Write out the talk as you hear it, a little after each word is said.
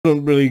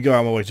don't really go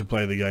out of my way to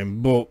play the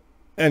game, but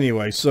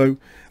anyway, so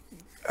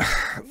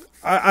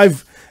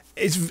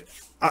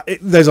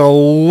there's a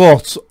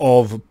lot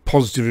of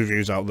positive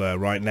reviews out there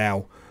right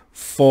now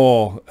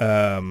for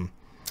the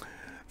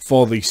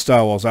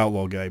Star Wars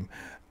Outlaw game,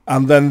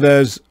 and then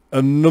there's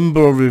a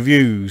number of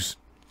reviews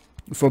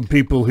from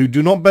people who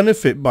do not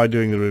benefit by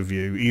doing the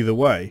review either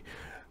way,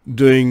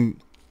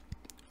 doing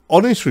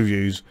honest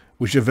reviews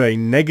which are very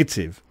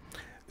negative.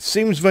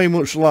 Seems very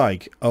much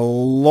like a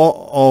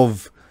lot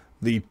of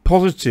the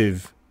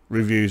positive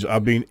reviews are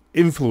being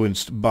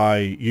influenced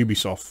by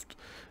Ubisoft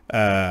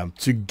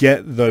to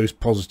get those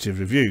positive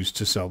reviews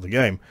to sell the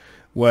game,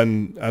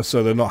 when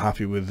so they're not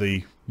happy with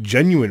the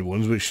genuine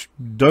ones which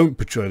don't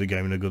portray the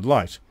game in a good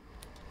light.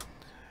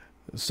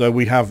 So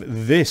we have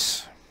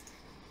this.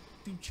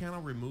 YouTube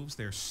channel removes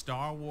their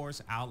Star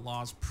Wars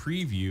Outlaws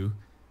preview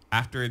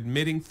after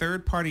admitting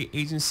third-party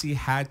agency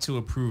had to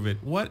approve it.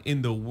 What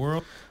in the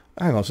world?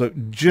 Hang on, so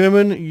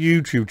German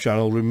YouTube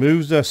channel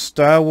removes their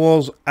Star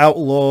Wars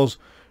Outlaws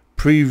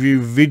preview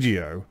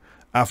video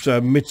after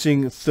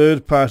admitting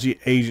third-party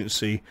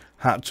agency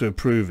had to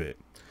approve it.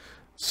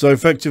 So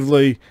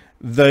effectively,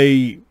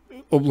 they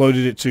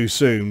uploaded it too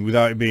soon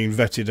without it being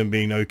vetted and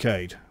being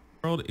okayed.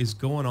 World is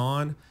going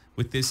on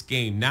with this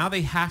game. Now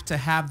they have to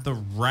have the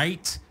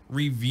right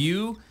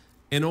review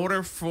in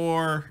order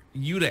for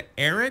you to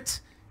air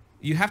it.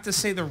 You have to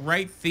say the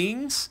right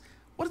things.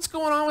 What's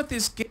going on with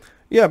this game?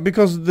 Yeah,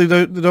 because they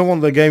don't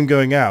want the game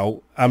going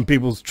out and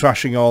people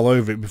trashing all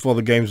over it before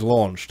the game's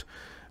launched,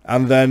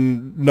 and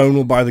then no one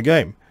will buy the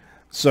game.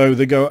 So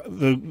they go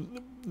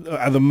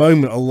at the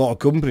moment, a lot of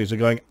companies are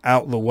going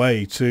out the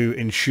way to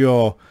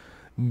ensure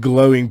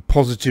glowing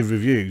positive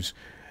reviews,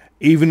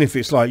 even if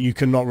it's like you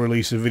cannot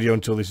release a video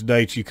until this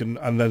date, you can,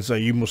 and then say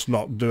you must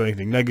not do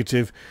anything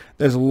negative.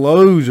 There's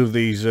loads of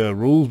these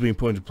rules being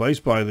put into place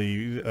by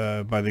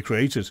the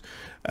creators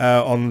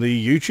on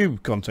the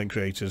YouTube content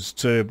creators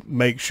to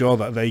make sure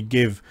that they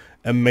give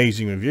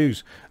amazing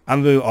reviews.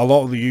 And a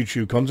lot of the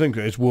YouTube content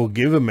creators will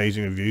give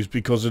amazing reviews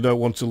because they don't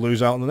want to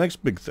lose out on the next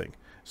big thing.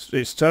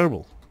 It's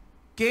terrible.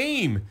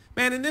 Game,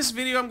 man. In this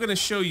video, I'm going to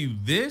show you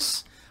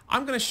this.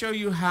 I'm going to show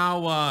you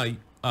how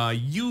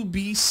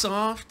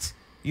Ubisoft,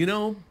 you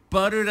know,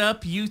 buttered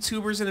up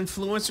YouTubers and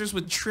influencers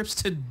with trips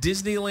to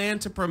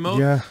Disneyland to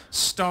promote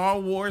Star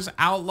Wars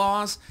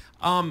Outlaws.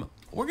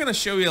 We're going to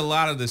show you a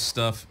lot of this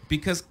stuff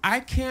because I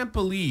can't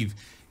believe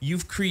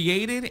you've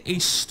created a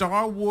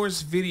Star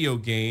Wars video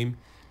game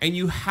and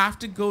you have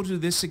to go to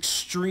this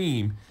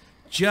extreme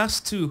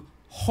just to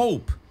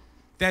hope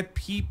that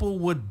people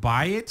would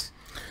buy it.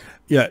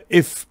 Yeah,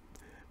 if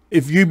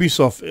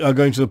Ubisoft are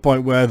going to the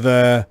point where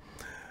they're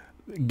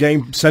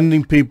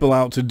sending people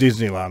out to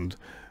Disneyland,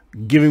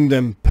 giving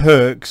them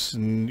perks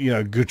and, you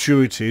know,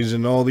 gratuities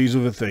and all these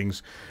other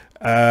things,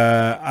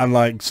 and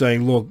like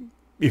saying, look,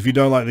 if you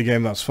don't like the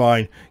game, that's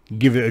fine,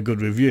 give it a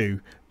good review,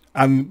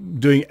 and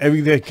doing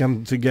everything they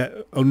can to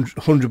get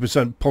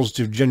 100%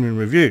 positive, genuine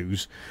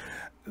reviews,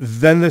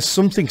 then there's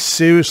something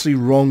seriously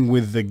wrong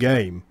with the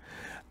game.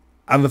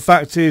 And the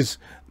fact is,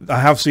 I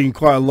have seen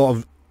quite a lot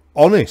of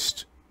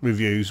honest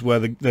reviews where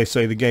they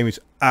say the game is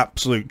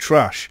absolute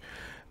trash,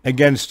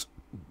 against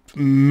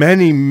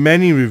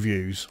many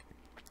reviews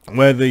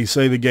where they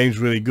say the game's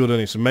really good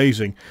and it's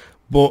amazing,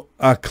 but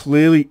are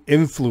clearly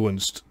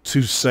influenced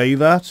to say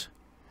that.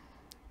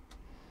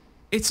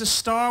 It's a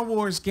Star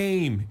Wars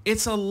game.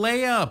 It's a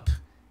layup.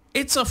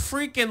 It's a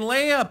freaking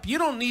layup. You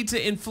don't need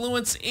to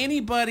influence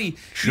anybody.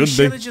 You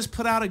should have just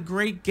put out a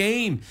great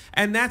game.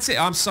 And that's it.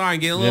 I'm sorry, I'm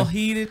getting a little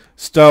heated.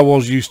 Star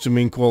Wars used to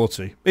mean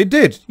quality. It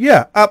did.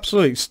 Yeah,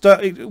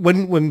 absolutely.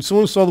 When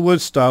someone saw the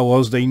word Star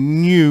Wars, they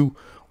knew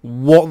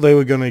what they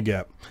were going to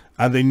get.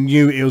 And they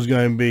knew it was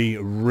going to be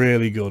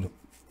really good.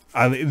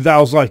 And that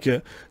was like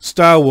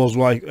Star Wars,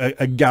 like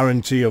a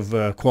guarantee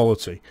of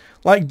quality.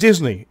 Like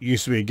Disney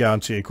used to be a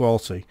guarantee of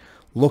quality.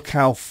 Look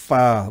how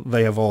far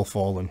they have all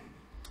fallen.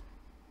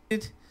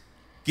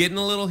 Getting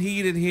a little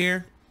heated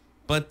here,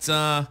 but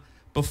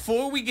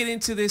before we get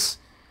into this,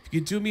 if you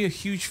could do me a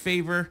huge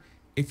favor,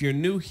 if you're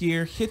new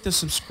here, hit the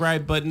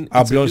subscribe button.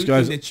 I'll be honest,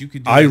 guys, that you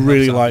could do I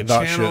really like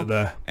that shirt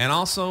there. And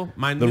also,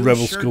 my new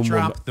Rebel shirt Scum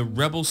drop, the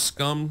Rebel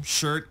Scum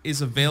shirt, is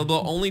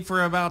available only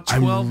for about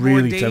 12 I'm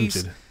really more days.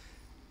 tempted.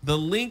 The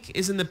link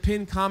is in the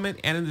pinned comment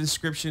and in the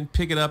description.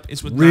 Pick it up.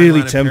 It's with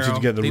really tempted to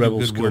get the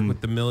Rebel Scum. Work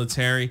with the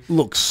military.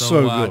 Looks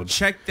so good.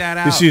 Check that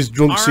out. This is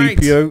Drunk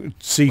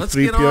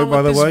C3PO,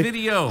 by the way.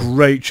 Video.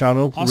 Great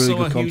channel. Also, really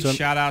good content. Huge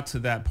shout out to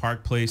that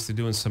Park Place. They're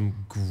doing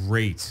some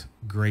great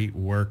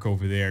work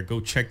over there. Go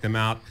check them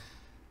out.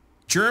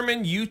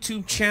 German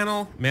YouTube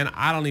channel. Man,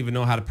 I don't even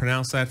know how to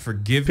pronounce that.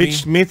 Forgive me.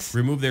 Smith.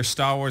 Remove their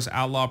Star Wars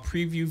Outlaw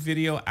preview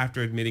video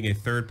after admitting a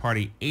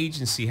third-party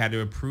agency had to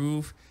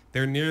approve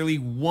their nearly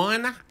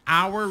 1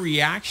 hour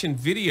reaction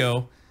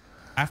video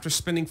after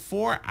spending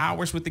 4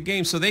 hours with the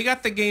game. So they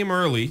got the game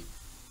early.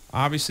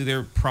 Obviously,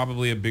 they're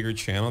probably a bigger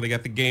channel. They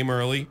got the game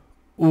early.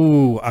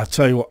 Ooh, I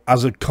tell you what,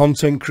 as a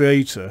content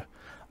creator,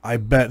 I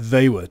bet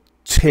they were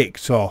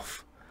ticked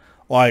off.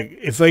 Like,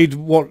 if they'd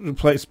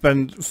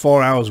spend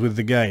 4 hours with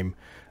the game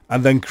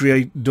and then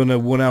done a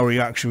 1 hour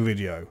reaction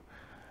video,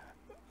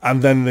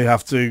 and then they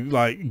have to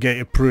like get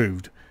it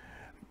approved.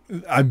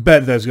 I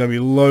bet there's going to be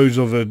loads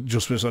of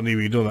adjustments that need to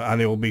be done,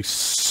 and it will be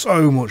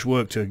so much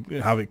work to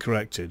have it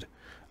corrected.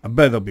 I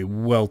bet they'll be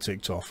well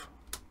ticked off.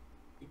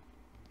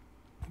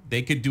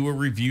 They could do a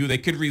review. They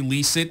could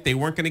release it. They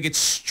weren't going to get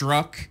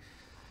struck,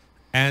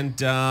 and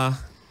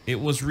it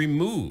was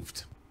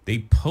removed. They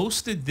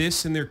posted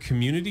this in their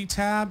community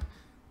tab,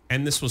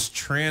 and this was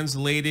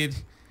translated.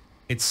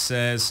 It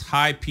says,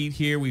 "Hi, Pete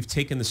here. We've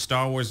taken the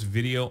Star Wars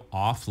video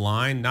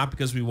offline, not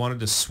because we wanted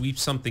to sweep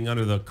something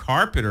under the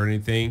carpet or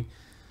anything,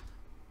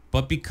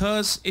 but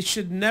because it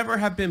should never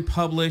have been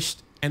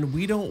published, and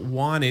we don't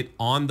want it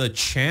on the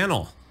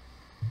channel.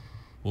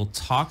 We'll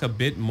talk a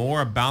bit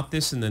more about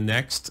this in the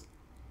next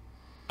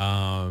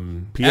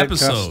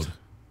episode.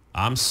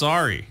 I'm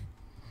sorry."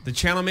 The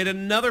channel made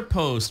another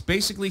post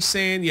basically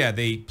saying, yeah,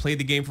 they played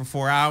the game for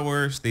 4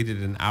 hours. They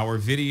did an hour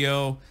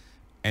video,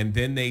 and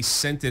then they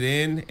sent it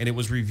in, and it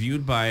was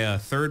reviewed by a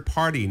third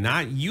party,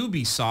 not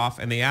Ubisoft,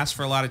 and they asked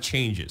for a lot of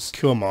changes.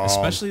 Come on.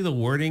 Especially the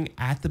wording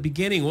at the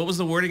beginning. What was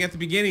the wording at the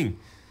beginning? It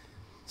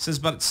says,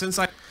 but since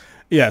I...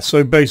 Yeah,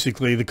 so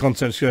basically the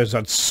content creator's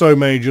had so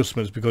many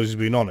adjustments because he's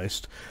been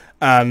honest,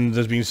 and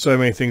there's been so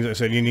many things that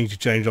said, you need to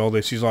change all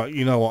this. He's like,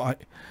 you know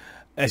what,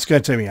 it's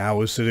going to take me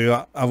hours to do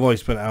that. I've already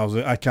spent hours.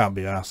 I can't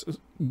be asked.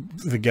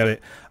 Forget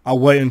it. I'll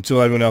wait until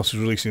everyone else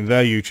is releasing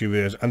their YouTube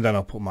videos, and then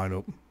I'll put mine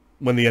up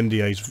when the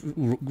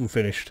NDA's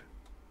finished.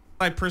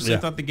 I personally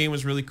thought the game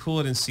was really cool.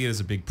 I didn't see it as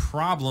a big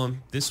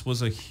problem. This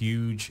was a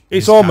huge...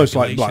 It's almost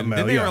like blackmail.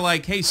 Then they were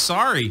like, hey,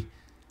 sorry.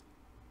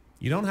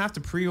 You don't have to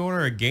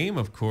pre-order a game,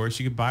 of course.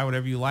 You can buy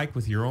whatever you like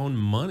with your own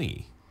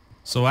money.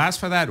 So as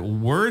for that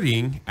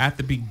wording at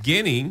the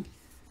beginning,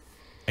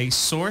 a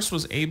source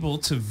was able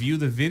to view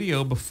the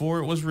video before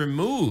it was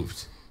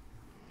removed.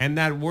 And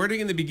that wording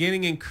in the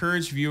beginning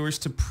encouraged viewers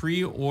to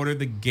pre-order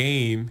the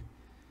game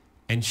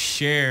and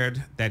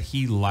shared that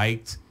he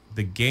liked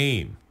the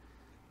game.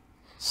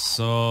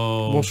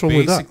 So what's wrong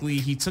with that? basically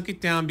he took it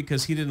down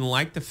because he didn't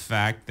like the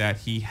fact that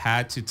he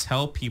had to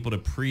tell people to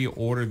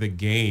pre-order the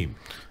game.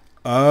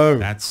 Oh.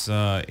 That's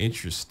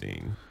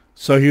interesting.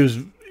 So he was...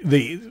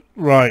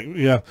 Right,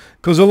 yeah,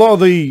 because a lot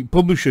of the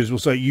publishers will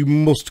say you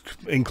must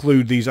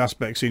include these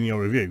aspects in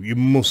your review. You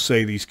must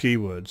say these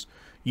keywords.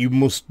 You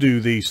must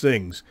do these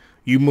things.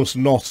 You must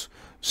not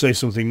say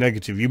something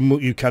negative.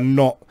 You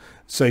cannot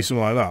say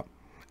something like that.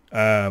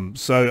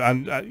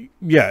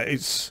 Yeah,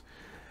 it's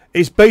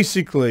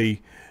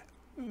basically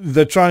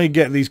they're trying to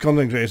get these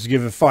content creators to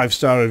give a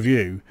 5-star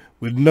review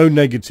with no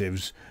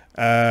negatives,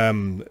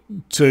 to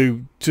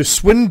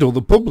swindle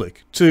the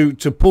public, to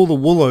pull the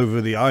wool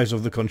over the eyes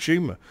of the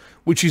consumer,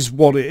 which is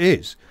what it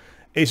is.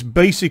 It's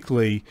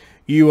basically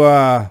you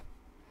are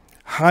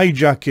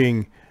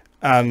hijacking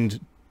and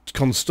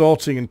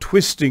contorting and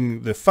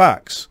twisting the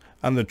facts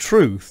and the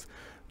truth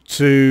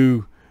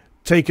to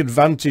take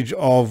advantage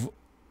of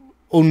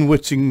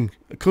unwitting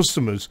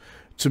customers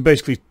to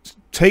basically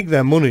take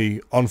their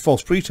money on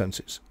false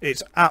pretenses.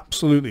 It's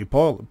absolutely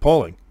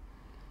appalling.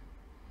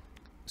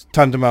 It's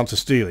tantamount to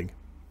stealing.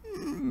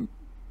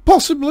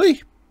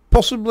 Possibly.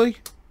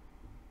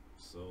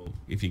 So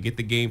if you get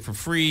the game for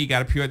free, you got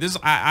to pre-order this.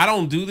 I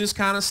don't do this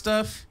kind of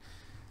stuff.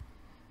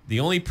 The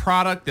only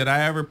product that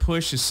I ever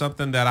push is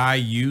something that I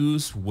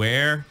use,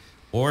 wear,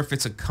 or if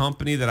it's a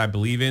company that I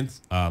believe in,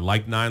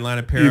 like Nine Line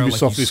Apparel.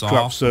 Ubisoft is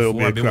crap, so it'll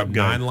be a crap game.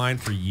 Nine Line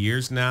for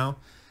years now.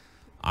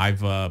 I've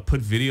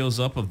put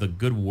videos up of the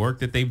good work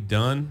that they've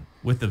done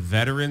with the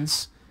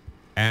veterans,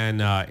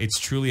 and it's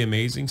truly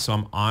amazing. So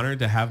I'm honored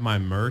to have my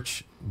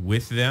merch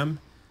with them,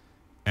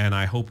 and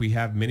I hope we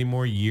have many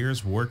more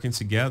years working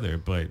together.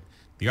 But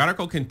the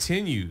article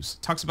continues,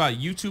 talks about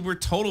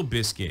YouTuber Total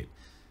Biscuit.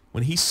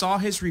 When he saw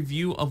his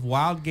review of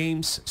Wild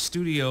Games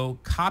Studio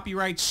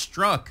copyright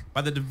struck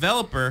by the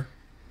developer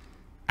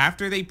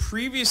after they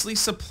previously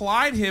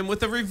supplied him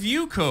with a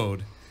review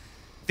code.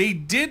 They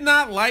did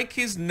not like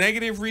his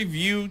negative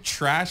review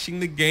trashing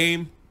the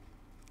game,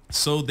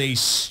 so they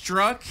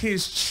struck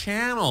his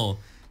channel.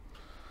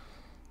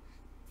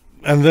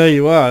 And there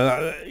you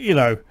are. You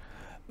know,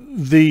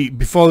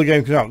 before the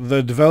game comes out,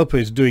 the developer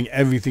is doing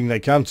everything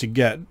they can to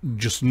get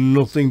just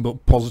nothing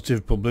but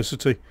positive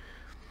publicity.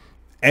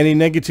 Any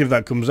negative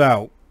that comes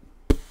out,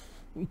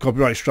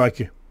 copyright strike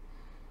you.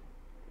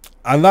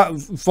 And that,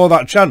 for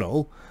that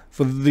channel,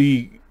 for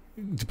the,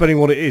 depending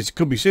on what it is, it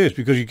could be serious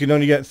because you can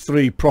only get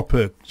 3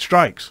 proper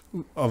strikes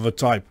of a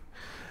type.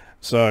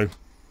 So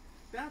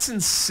that's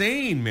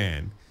insane,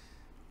 man.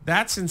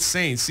 That's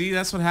insane. See,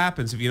 that's what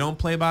happens if you don't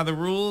play by the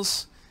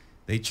rules.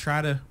 They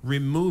try to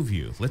remove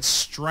you. Let's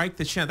strike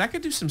the channel. That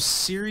could do some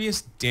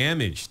serious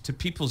damage to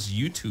people's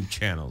YouTube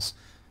channels.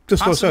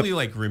 Just possibly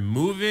like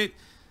remove it,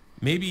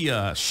 maybe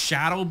a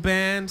shadow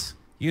banned.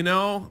 You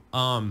know,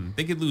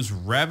 they could lose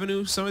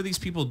revenue. Some of these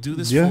people do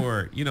this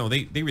for, you know,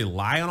 they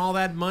rely on all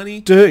that money.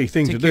 Dirty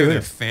thing to take do. Care of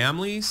their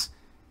families.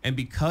 And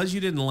because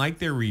you didn't like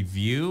their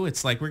review,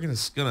 it's like we're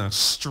gonna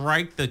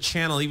strike the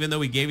channel, even though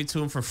we gave it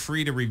to him for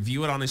free to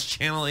review it on his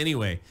channel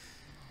anyway.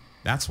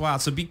 That's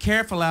wild. So be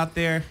careful out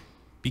there.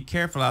 Be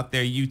careful out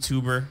there,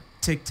 YouTuber,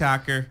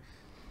 TikToker.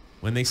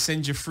 When they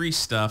send you free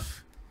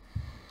stuff,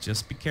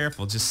 just be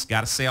careful. Just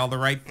got to say all the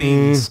right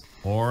things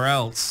or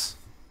else.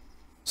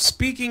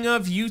 Speaking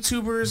of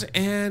YouTubers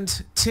and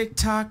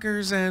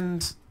TikTokers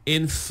and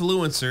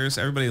influencers,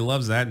 everybody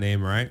loves that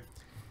name, right?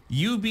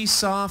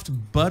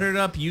 Ubisoft buttered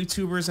up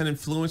YouTubers and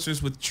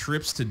influencers with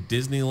trips to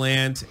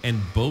Disneyland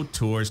and boat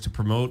tours to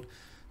promote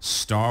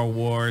Star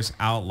Wars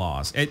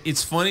Outlaws.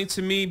 It's funny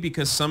to me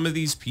because some of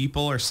these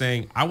people are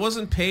saying, I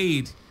wasn't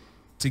paid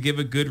to give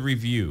a good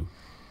review.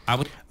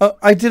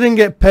 I didn't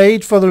get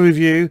paid for the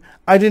review.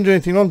 I didn't do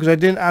anything wrong because I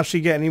didn't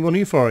actually get any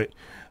money for it.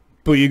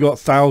 But you got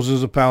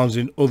thousands of pounds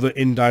in other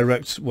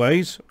indirect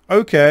ways.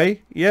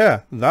 Okay,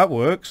 yeah, that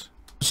works.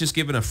 It's just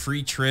given a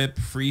free trip,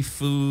 free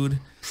food,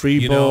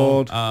 free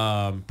board,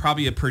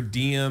 probably a per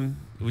diem,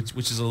 which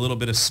is a little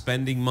bit of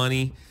spending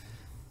money.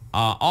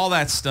 All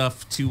that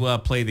stuff to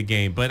play the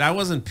game, but I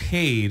wasn't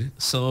paid,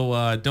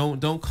 so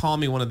don't call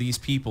me one of these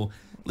people.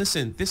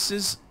 Listen, this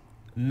is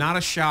not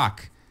a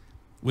shock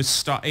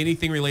with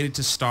anything related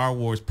to Star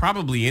Wars,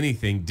 probably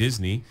anything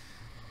Disney.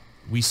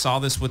 We saw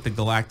this with the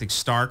Galactic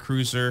Star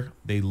Cruiser.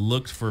 They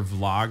looked for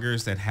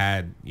vloggers that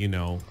had, you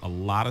know, a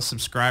lot of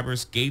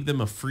subscribers, gave them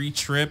a free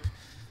trip,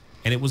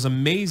 and it was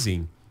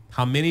amazing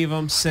how many of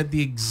them said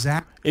the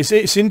exact...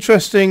 It's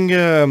interesting.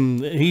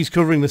 He's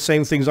covering the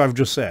same things I've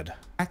just said.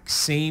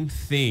 Same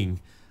thing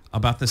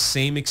about the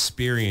same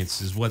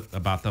experiences,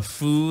 about the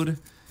food,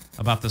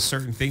 about the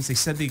certain things. They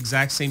said the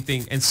exact same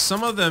thing, and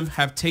some of them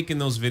have taken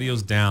those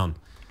videos down.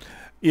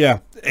 Yeah,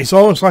 it's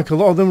almost like a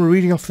lot of them are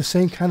reading off the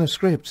same kind of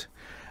script,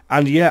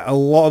 and yeah, a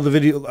lot of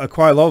the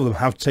quite a lot of them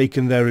have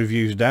taken their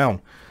reviews down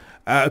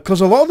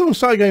because a lot of them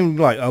started getting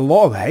like a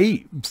lot of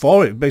hate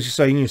for it, basically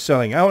saying you're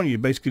selling out and you're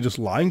basically just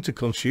lying to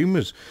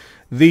consumers.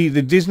 The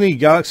Disney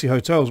Galaxy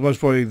Hotel is most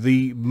probably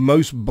the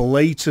most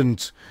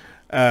blatant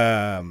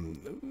I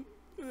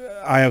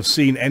have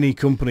seen any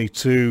company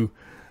to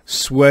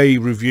sway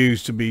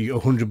reviews to be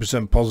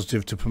 100%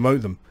 positive to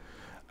promote them.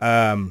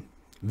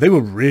 They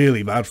were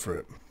really bad for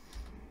it.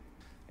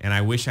 And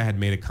I wish I had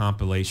made a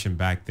compilation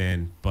back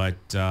then, but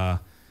yeah,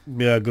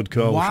 good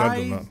call.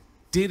 Why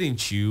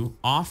didn't you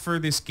offer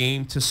this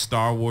game to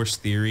Star Wars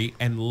Theory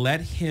and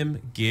let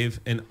him give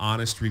an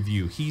honest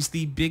review? He's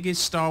the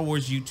biggest Star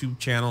Wars YouTube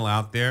channel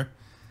out there.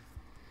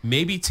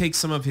 Maybe take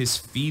some of his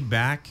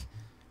feedback.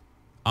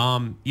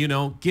 You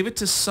know, give it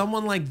to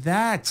someone like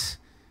that.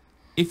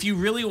 If you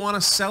really want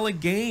to sell a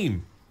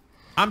game,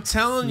 I'm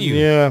telling you.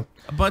 Yeah.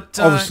 But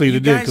obviously they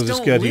did because they're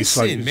scared he's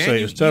like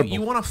say it's terrible.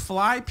 You want to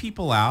fly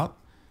people out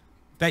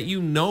that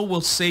you know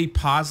will say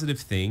positive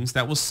things,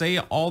 that will say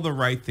all the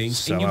right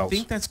things, and you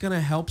think that's going to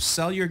help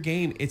sell your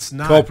game. It's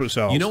not. Corporate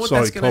sales. You know what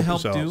that's going to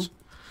help do?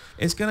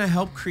 It's going to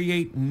help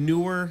create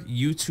newer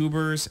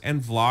YouTubers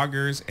and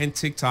vloggers and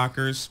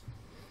TikTokers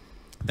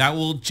that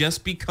will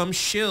just become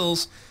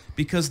shills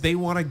because they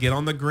want to get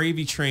on the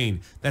gravy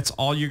train. That's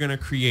all you're going to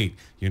create.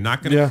 You're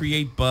not going to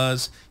create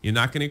buzz. You're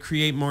not going to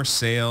create more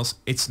sales.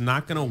 It's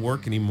not going to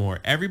work anymore.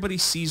 Everybody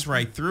sees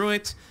right through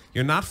it.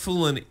 You're not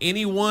fooling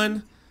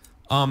anyone.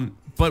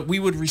 But we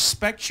would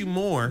respect you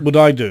more. Would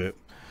I do it?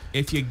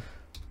 If you...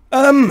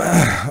 all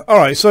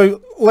right, so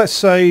let's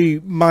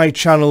say my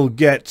channel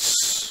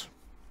gets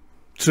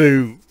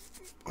to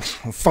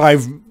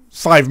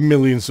 5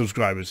 million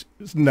subscribers.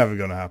 It's never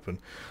going to happen.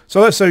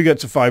 So let's say we get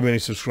to 5 million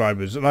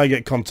subscribers and I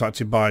get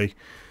contacted by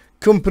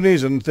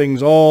companies and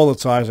things all the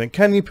time saying,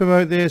 can you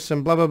promote this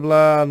and blah, blah,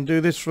 blah, and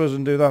do this for us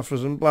and do that for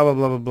us and blah, blah,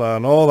 blah, blah, blah,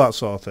 and all that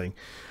sort of thing.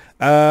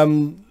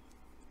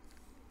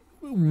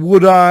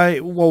 What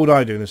would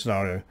I do in this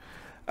scenario?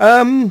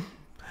 I'm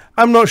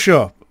not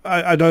sure.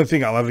 I don't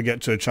think I'll ever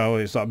get to a channel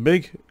that's that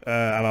big,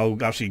 and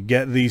I'll actually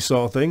get these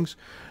sort of things.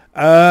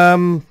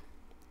 I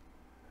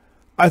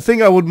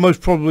think I would most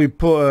probably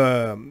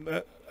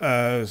put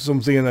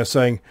something in there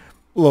saying,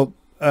 look,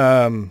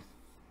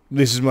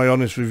 this is my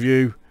honest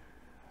review,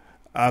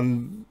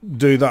 and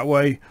do it that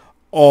way.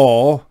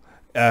 Or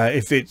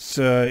if it's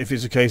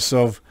a case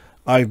of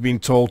I've been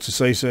told to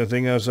say certain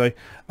things, I'll say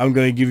I'm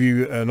going to give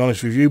you an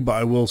honest review, but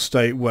I will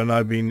state when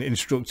I've been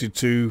instructed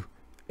to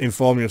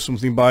inform you of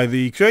something by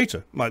the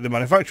creator, like the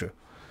manufacturer.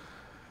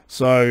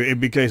 So it'd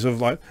be a case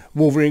of like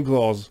Wolverine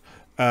claws.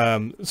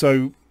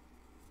 So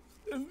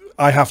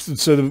I have to.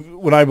 So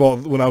when I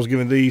was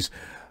given these,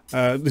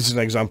 this is an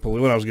example.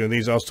 When I was given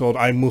these, I was told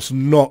I must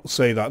not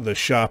say that they're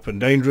sharp and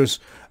dangerous,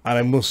 and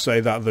I must say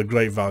that they're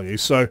great value.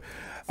 So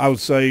I would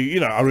say, you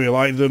know, I really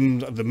like them.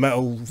 The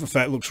metal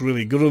effect looks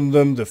really good on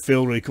them. They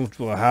feel really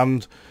comfortable in the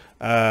hand.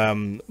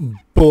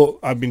 But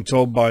I've been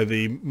told by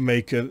the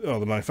maker or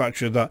the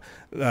manufacturer that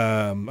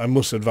I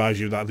must advise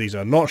you that these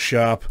are not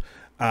sharp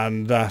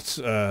and that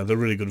they're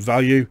really good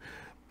value.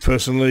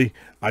 Personally,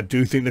 I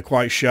do think they're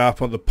quite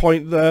sharp on the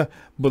point there,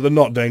 but they're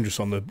not dangerous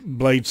on the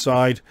blade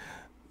side.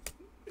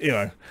 You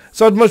know,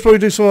 so I'd most probably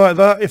do something like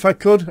that if I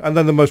could, and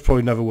then they'll most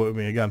probably never work with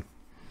me again.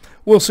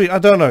 We'll see. I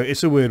don't know.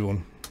 It's a weird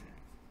one.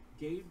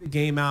 Gave the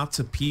game out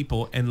to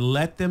people and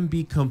let them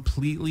be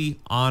completely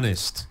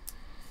honest.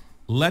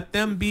 Let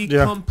them be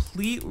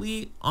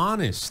completely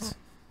honest.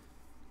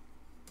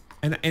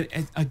 And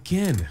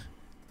again,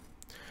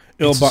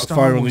 it'll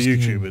backfire on the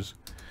YouTubers.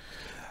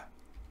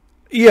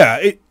 Yeah,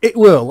 it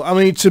will. I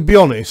mean, to be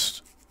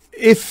honest,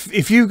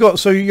 if you got,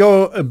 so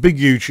you're a big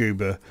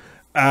YouTuber,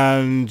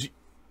 and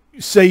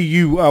say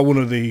you are one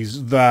of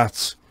these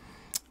that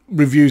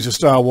reviews a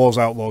Star Wars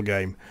Outlaw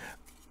game,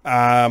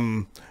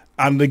 and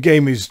the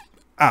game is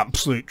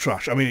absolute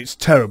trash. I mean, it's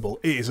terrible.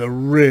 It is a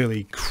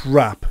really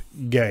crap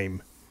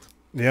game.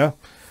 Yeah.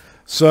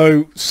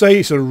 So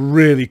say it's a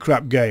really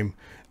crap game,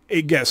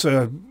 it gets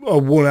a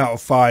 1 out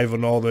of 5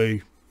 on all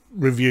the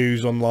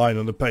reviews online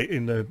and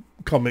in the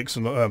comics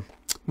and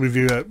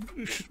review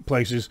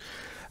places.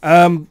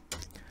 Then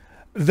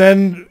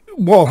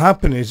what'll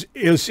happen is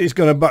it's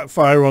going to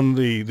backfire on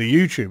the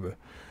YouTuber,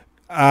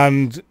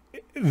 and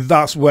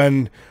that's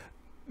when,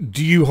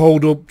 do you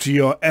hold up to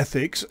your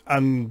ethics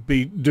and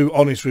do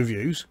honest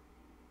reviews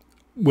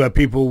where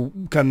people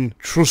can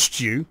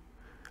trust you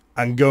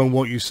and go on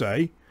what you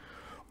say,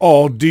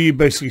 or do you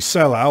basically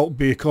sell out,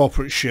 be a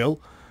corporate shill,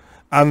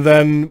 and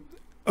then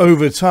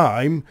over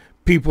time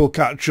people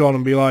catch on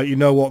and be like, you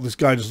know what, this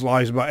guy just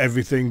lies about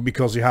everything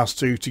because he has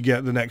to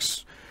get the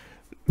next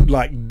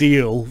like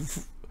deal,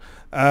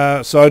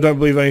 so I don't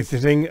believe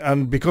anything,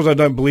 and because I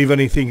don't believe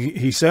anything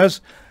he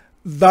says,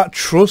 that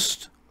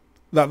trust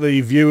that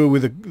the viewer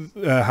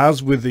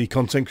has with the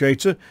content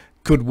creator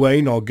could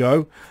wane or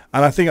go.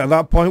 And I think at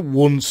that point,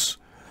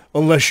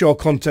 unless your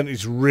content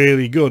is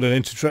really good and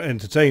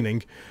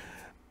entertaining,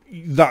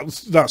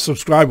 that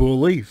subscriber will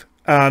leave.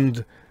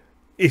 And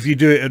if you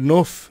do it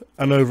enough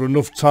and over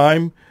enough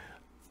time,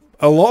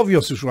 a lot of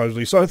your subscribers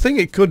leave. So I think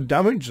it could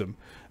damage them.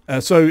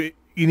 So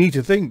you need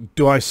to think,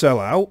 do I sell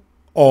out,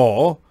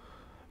 or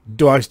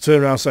do I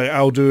turn around and say,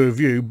 I'll do a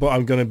review, but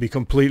I'm going to be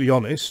completely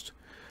honest,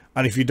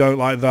 and if you don't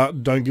like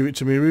that, don't give it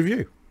to me a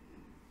review.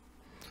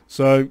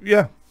 So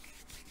yeah,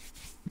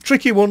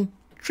 tricky one.